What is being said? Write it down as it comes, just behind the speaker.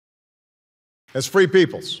As free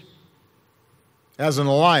peoples, as an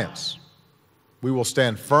alliance, we will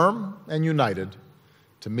stand firm and united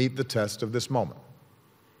to meet the test of this moment.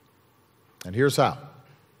 And here's how.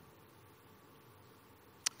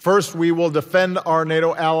 First, we will defend our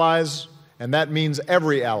NATO allies, and that means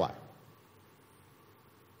every ally.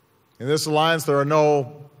 In this alliance, there are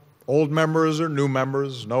no old members or new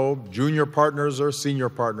members, no junior partners or senior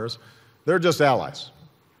partners. They're just allies,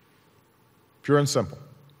 pure and simple.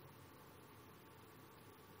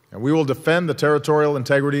 And we will defend the territorial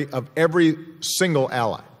integrity of every single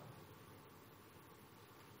ally.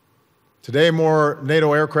 Today, more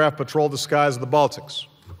NATO aircraft patrol the skies of the Baltics.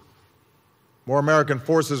 More American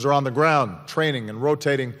forces are on the ground, training and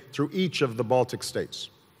rotating through each of the Baltic states.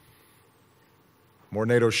 More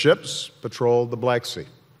NATO ships patrol the Black Sea.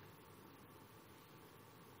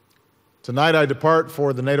 Tonight, I depart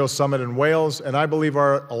for the NATO summit in Wales, and I believe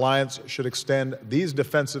our alliance should extend these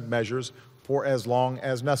defensive measures for as long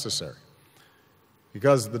as necessary.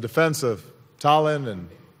 Because the defense of Tallinn and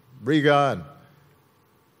Riga and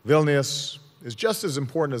Vilnius is just as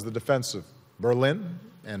important as the defense of Berlin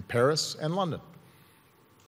and Paris and London.